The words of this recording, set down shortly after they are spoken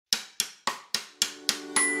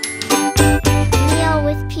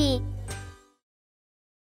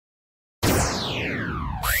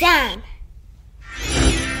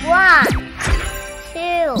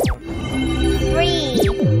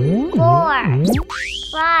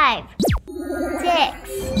5,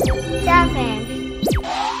 6, 7,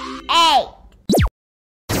 8.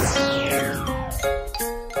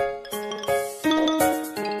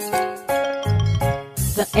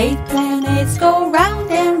 The 8 planets go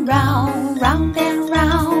round and round, round and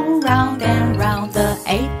round, round and round. The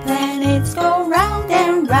 8 planets go round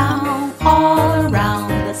and round, all around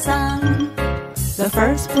the sun. The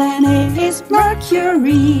first planet is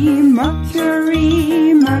Mercury,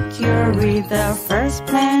 Mercury, Mercury. The first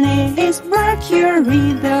planet is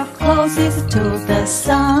Mercury, the closest to the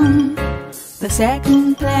sun. The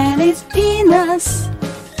second planet is Venus,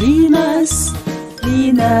 Venus,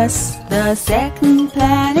 Venus. The second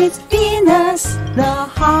planet is Venus, the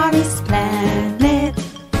hottest planet.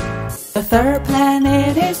 The third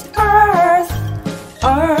planet is Earth,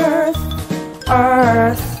 Earth,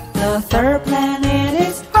 Earth. The third planet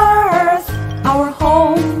is Earth, our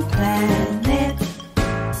home planet.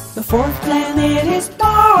 The fourth planet is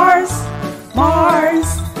Mars, Mars,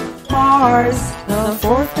 Mars. The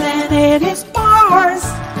fourth planet is Mars,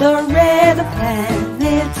 the red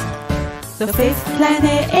planet. The fifth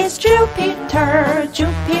planet is Jupiter,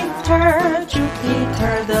 Jupiter,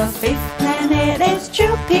 Jupiter. The fifth planet is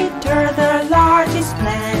Jupiter, the largest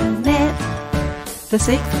planet. The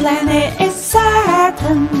sixth planet is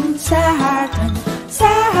Saturn, Saturn,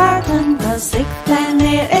 Saturn. The sixth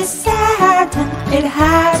planet is Saturn, it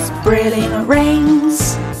has brilliant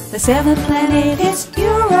rings. The seventh planet is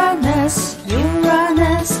Uranus,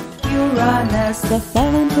 Uranus, Uranus. The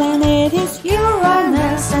seventh planet is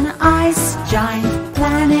Uranus, an ice giant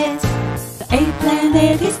planet. The eighth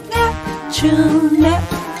planet is Neptune,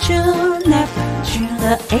 Neptune, Neptune.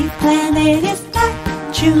 The eighth planet is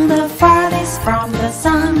Neptune, the farthest from the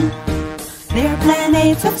sun. They're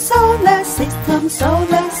planets of solar system,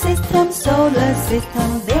 solar system, solar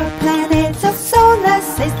system. They're planets of solar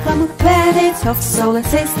system, planets of solar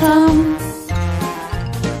system.